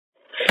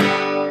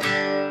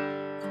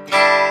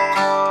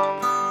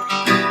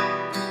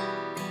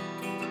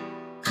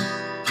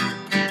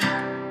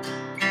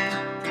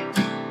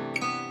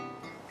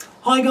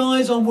Hi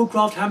guys, I'm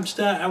Woodcraft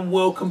Hamster and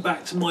welcome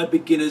back to my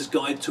beginner's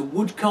guide to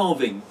wood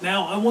carving.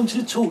 Now I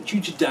wanted to talk to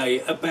you today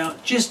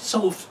about just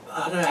sort of,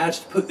 I don't know how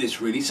to put this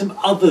really, some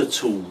other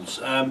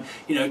tools.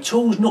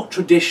 Tools not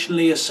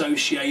traditionally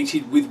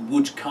associated with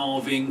wood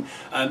carving,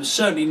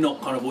 certainly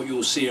not kind of what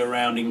you'll see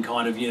around in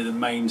kind of, the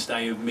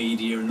mainstay of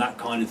media and that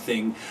kind of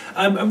thing.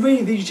 And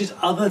really these are just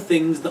other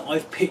things that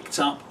I've picked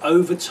up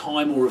over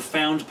time or have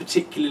found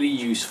particularly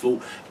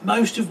useful,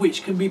 most of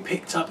which can be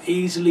picked up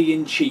easily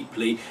and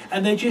cheaply,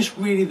 and they're just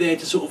really there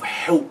to sort of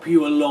help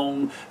you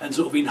along and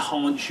sort of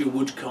enhance your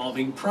wood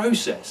carving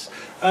process.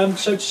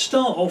 So to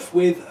start off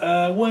with,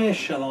 where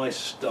shall I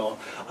start?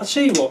 I'll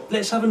tell you what,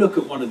 let's have a look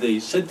at one of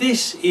these. So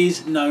this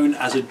is known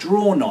as a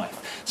draw knife.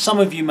 Some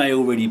of you may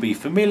already be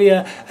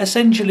familiar.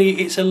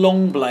 Essentially it's a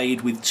long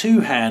blade with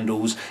two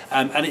handles,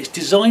 and it's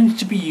designed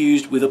to be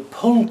used with a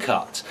pull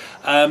cut.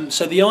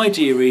 So the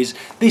idea is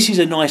this is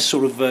a nice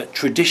sort of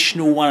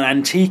traditional one,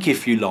 antique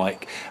if you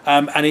like,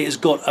 and it has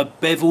got a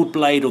beveled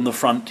blade on the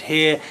front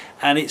here,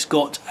 and it's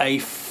got a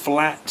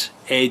flat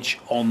edge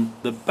on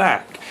the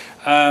back,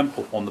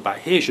 or on the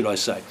back here should I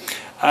say.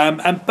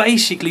 And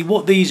basically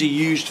what these are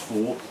used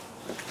for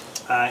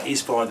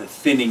is for either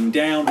thinning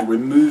down or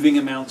removing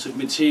amounts of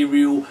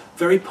material.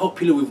 Very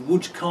popular with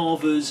wood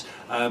carvers.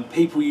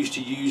 People used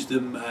to use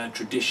them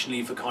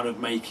traditionally for kind of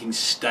making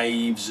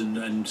staves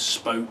and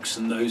spokes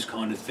and those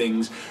kind of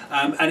things.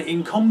 And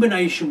in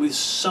combination with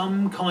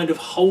some kind of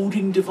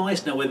holding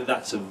device, now whether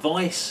that's a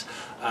vise,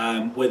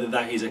 whether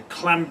that is a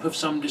clamp of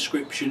some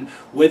description,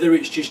 whether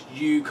it's just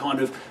you kind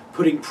of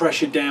putting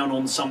pressure down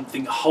on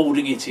something,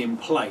 holding it in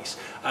place.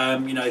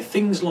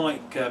 Things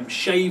like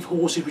shave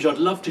horses, which I'd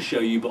love to show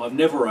you, but I've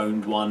never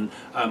owned one.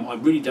 I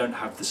really don't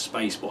have the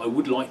space, but I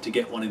would like to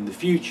get one in the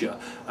future.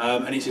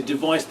 And it's a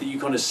device that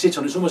you kind of sit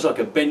on. It's almost like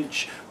a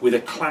bench with a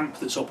clamp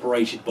that's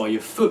operated by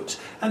your foot.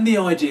 And the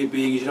idea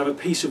being is you'd have a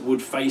piece of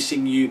wood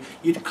facing you,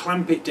 you'd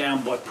clamp it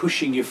down by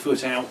pushing your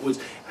foot outwards,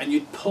 and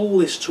you'd pull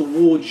this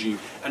towards you,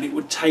 and it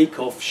would take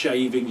off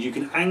shavings. You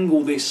can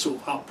angle this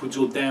sort of upwards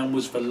or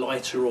downwards for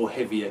lighter or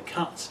heavier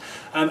cuts,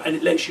 and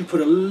it lets you put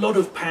a lot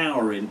of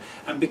power in.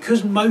 And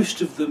because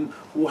most of them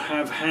will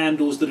have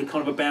handles that are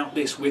kind of about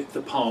this width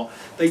apart,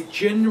 they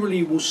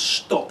generally will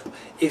stop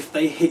if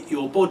they hit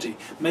your body,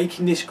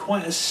 making this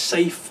quite a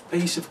safe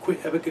piece of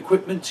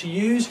equipment to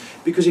use,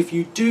 because if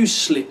you do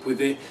slip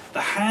with it,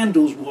 the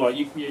handles will,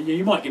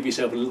 you might give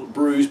yourself a little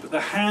bruise, but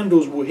the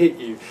handles will hit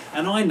you.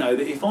 And I know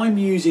that if I'm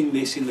using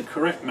this in the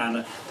correct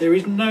manner, there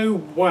is no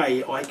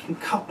way I can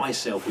cut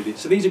myself with it.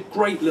 So these are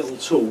great little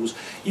tools.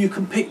 You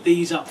can pick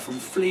these up from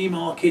flea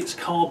markets,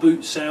 car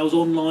boot sales,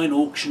 online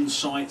auction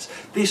sites.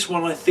 This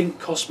one I think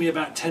cost me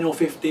about £10 or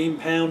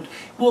 £15. It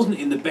wasn't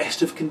in the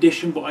best of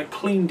condition, but I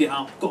cleaned it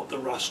up, got the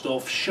rust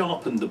off,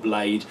 sharpened the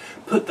blade,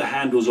 put the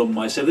handles on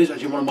myself. This is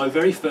actually one of my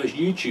very first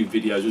YouTube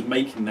videos, was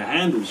making the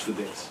handles for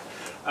this.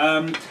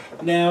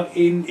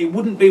 It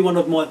wouldn't be one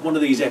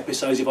of these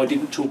episodes if I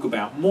didn't talk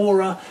about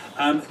Mora.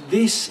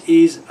 This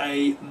is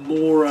a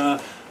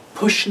Mora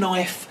push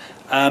knife.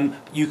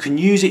 You can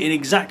use it in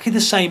exactly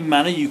the same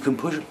manner. You can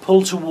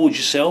pull towards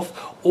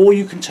yourself, or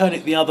you can turn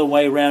it the other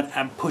way around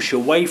and push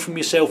away from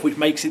yourself, which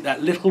makes it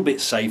that little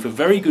bit safer.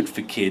 Very good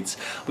for kids.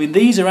 I mean,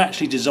 these are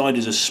actually designed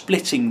as a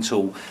splitting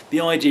tool.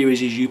 The idea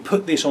is you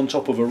put this on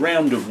top of a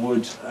round of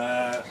wood.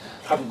 I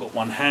haven't got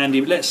one handy,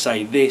 but let's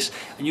say this,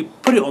 and you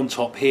put it on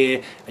top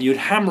here, and you'd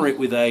hammer it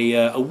with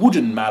a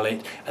wooden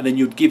mallet, and then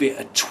you'd give it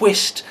a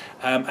twist,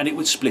 and it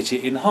would split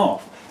it in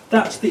half.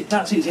 That's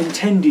its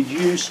intended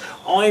use.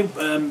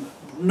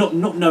 Not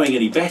knowing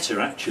any better,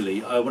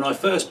 actually, when I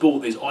first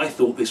bought this, I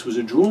thought this was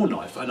a draw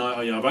knife, and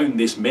I've owned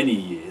this many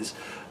years,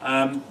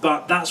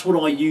 but that's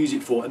what I use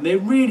it for, and they're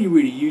really,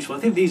 really useful. I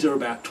think these are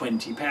about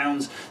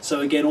 £20,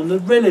 so again, on the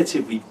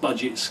relatively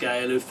budget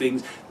scale of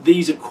things,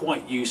 these are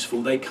quite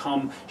useful. They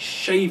come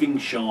shaving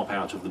sharp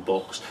out of the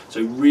box,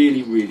 so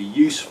really, really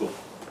useful.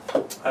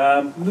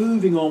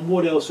 Moving on,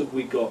 what else have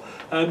we got?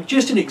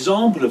 Just an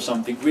example of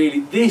something really.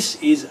 This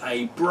is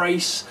a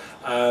brace,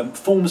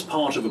 forms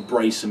part of a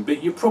brace and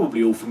bit. You're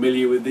probably all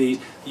familiar with these.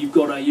 You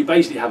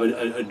basically have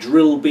a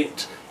drill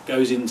bit,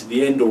 goes into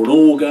the end, or an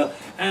auger,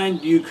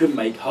 and you can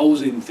make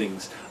holes in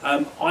things.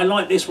 I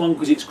like this one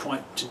because it's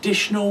quite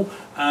traditional.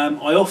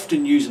 I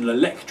often use an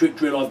electric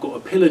drill. I've got a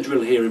pillar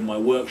drill here in my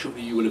workshop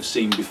that you will have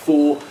seen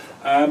before.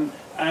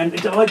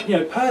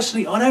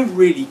 Personally, I don't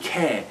really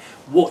care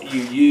what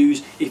you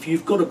use. If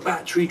you've got a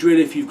battery drill,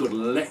 if you've got an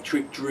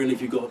electric drill,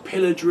 if you've got a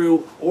pillar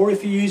drill, or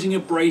if you're using a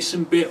brace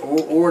and bit,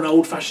 or an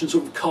old-fashioned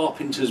sort of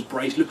carpenter's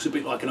brace, looks a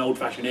bit like an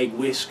old-fashioned egg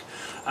whisk.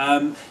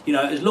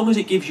 As long as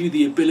it gives you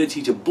the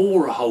ability to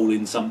bore a hole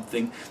in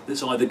something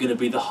that's either going to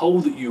be the hole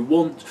that you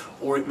want,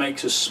 or it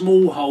makes a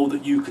small hole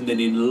that you can then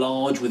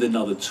enlarge with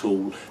another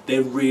tool,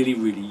 they're really,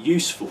 really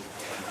useful.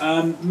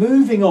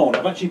 Moving on,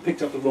 I've actually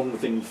picked up the wrong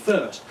thing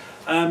first.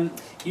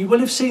 You will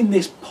have seen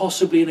this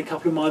possibly in a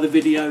couple of my other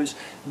videos.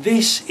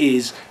 This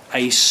is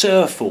a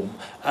surform,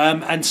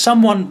 and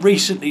someone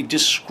recently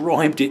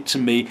described it to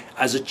me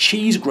as a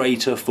cheese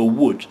grater for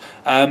wood,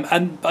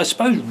 and I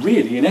suppose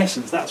really in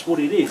essence that's what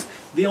it is.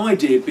 The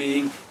idea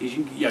being is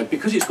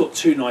because it's got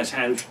two nice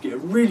handles, you get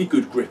a really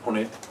good grip on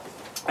it,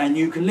 and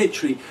you can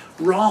literally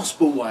rasp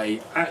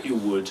away at your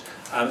wood,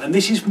 and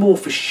this is more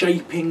for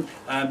shaping.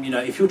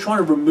 If you're trying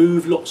to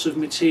remove lots of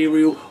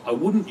material, I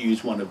wouldn't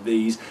use one of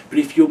these, but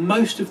if you're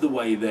most of the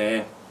way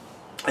there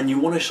and you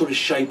want to sort of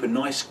shape a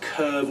nice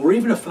curve or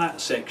even a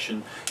flat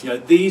section,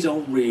 these are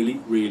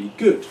really, really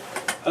good.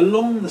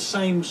 Along the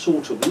same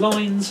sort of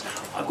lines,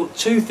 I've got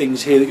two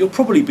things here that you'll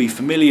probably be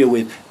familiar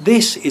with.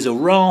 This is a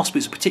rasp.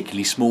 It's a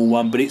particularly small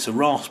one, but it's a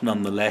rasp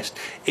nonetheless.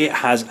 It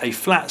has a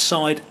flat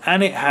side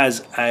and it has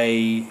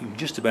you can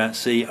just about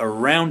see a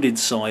rounded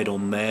side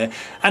on there,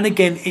 and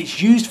again it's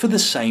used for the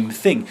same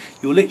thing.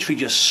 You're literally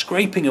just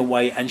scraping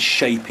away and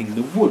shaping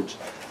the wood.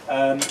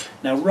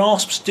 Now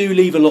rasps do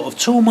leave a lot of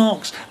tool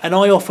marks, and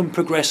I often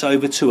progress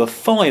over to a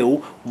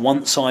file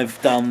once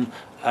I've done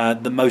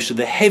most of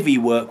the heavy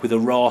work with a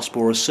rasp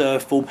or a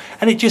surform,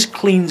 and it just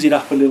cleans it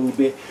up a little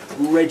bit,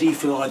 ready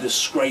for either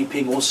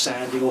scraping or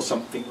sanding or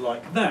something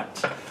like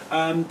that.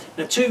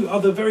 Now two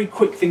other very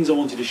quick things I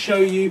wanted to show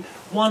you.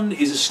 One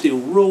is a steel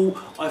rule.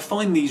 I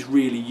find these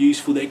really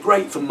useful. They're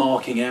great for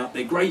marking out.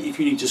 They're great if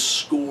you need to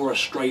score a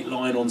straight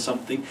line on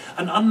something.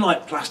 And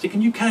unlike plastic,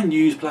 and you can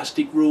use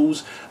plastic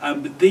rules,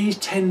 but these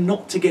tend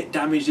not to get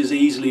damaged as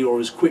easily or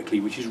as quickly,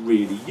 which is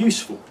really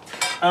useful.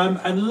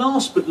 And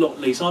last but not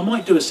least, I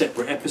might do a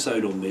separate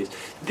episode on this.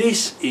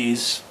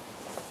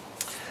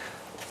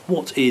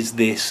 What is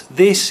this?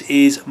 This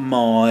is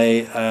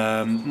my,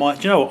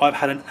 do you know what, I've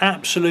had an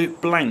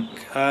absolute blank.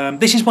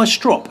 This is my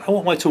strop.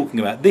 What am I talking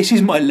about? This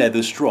is my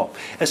leather strop.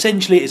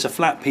 Essentially it's a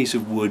flat piece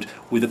of wood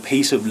with a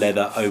piece of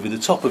leather over the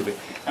top of it.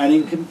 And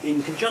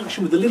in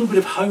conjunction with a little bit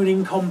of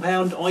honing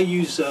compound, I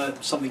use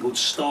something called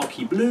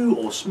Starkey Blue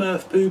or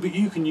Smurf Poo, but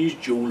you can use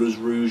Jeweler's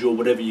Rouge or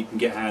whatever you can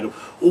get out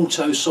of.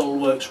 Auto Sol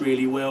works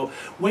really well.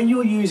 When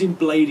you're using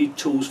bladed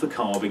tools for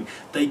carving,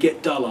 they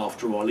get dull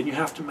after a while and you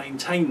have to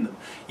maintain them.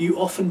 You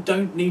often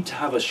don't need to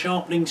have a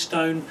sharpening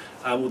stone,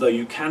 although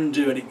you can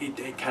do, and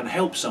it can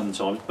help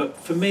sometimes. But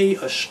for me,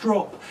 a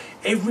strop,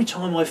 every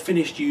time I've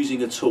finished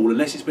using a tool,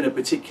 unless it's been a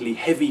particularly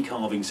heavy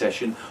carving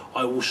session,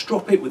 I will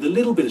strop it with a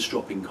little bit of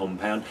stropping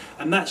compound,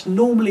 and that's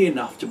normally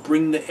enough to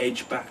bring the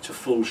edge back to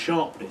full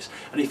sharpness.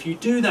 And if you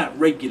do that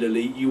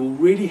regularly, you will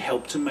really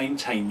help to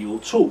maintain your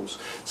tools.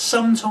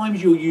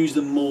 Sometimes you'll use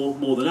them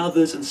more than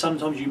others, and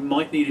sometimes you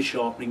might need a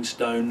sharpening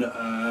stone.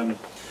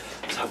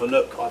 Let's have a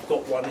look. I've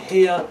got one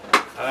here.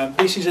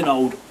 This is an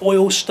old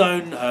oil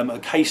stone, a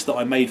case that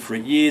I made for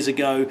it years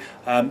ago.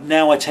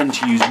 Now I tend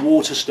to use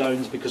water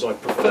stones because I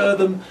prefer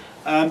them.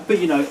 But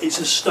it's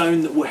a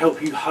stone that will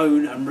help you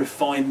hone and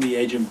refine the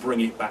edge and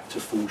bring it back to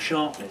full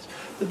sharpness.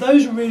 But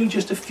those are really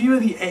just a few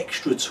of the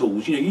extra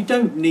tools. You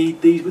don't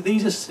need these, but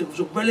these are sort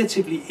of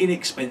relatively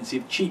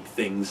inexpensive, cheap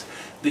things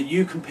that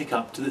you can pick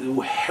up that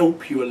will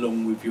help you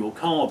along with your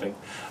carving.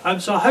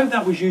 So I hope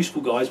that was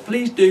useful, guys.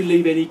 Please do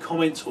leave any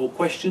comments or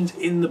questions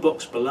in the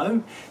box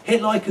below.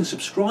 Hit like and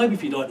subscribe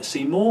if you'd like to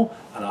see more,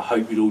 and I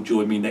hope you'll all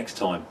join me next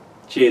time.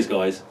 Cheers,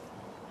 guys.